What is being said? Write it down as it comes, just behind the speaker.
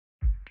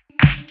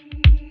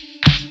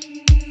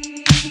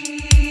Super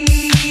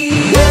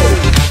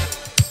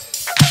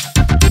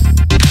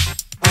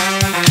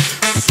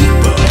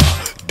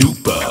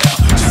duper,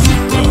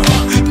 super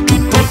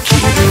duper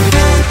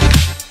kid.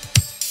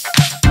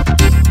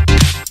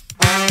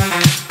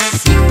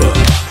 Super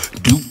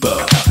duper,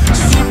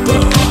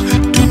 super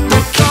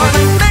duper kid.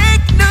 Gonna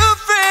make new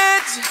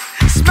friends,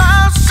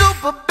 smile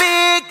super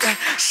big,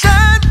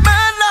 shine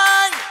my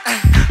light,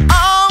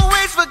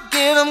 always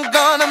forgive. I'm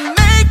gonna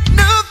make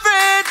new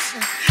friends,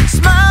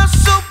 smile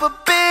super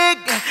big,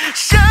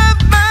 shine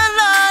my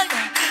light,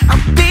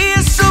 I'll be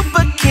a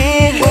super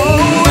kid.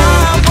 Oh,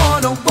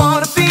 I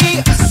wanna be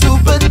a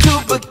super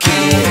duper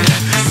kid,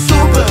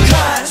 super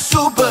kind,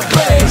 super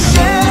brave,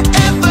 share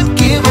and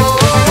forgive.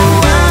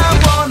 Oh,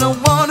 I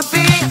wanna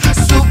be a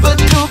super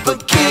duper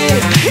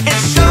kid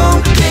and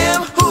show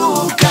them who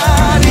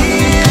God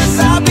is.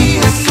 I'll be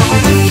a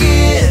super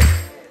kid.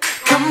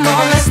 Come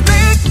on, let's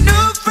make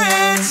new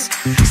friends,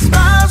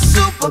 smile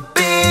super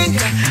big,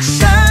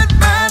 shine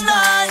my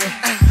light,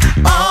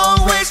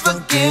 always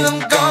forgive. I'm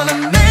gonna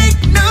make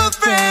new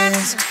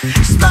friends,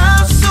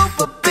 smile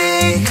super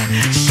big,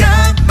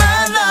 shine my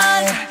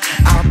light,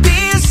 I'll be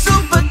a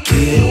super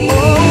kid.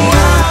 Oh,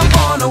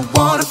 I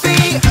wanna be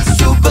a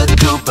super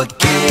duper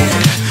kid,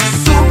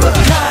 super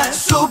kind,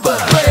 super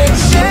brave,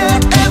 share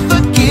and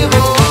forgive.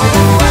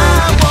 Oh,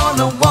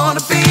 I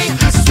wanna be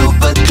a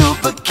super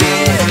duper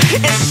kid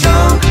and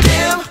show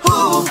them who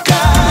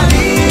God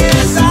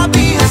is. I'll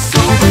be a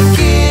super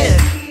kid,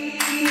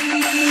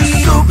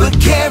 super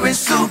caring,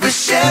 super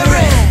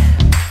sharing,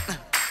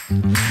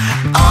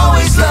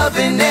 always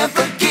loving and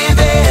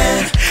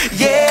forgiving.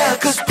 Yeah,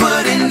 'cause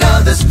putting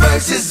others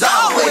first is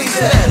always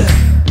better.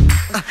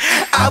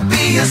 I'll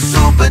be a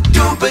super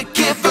duper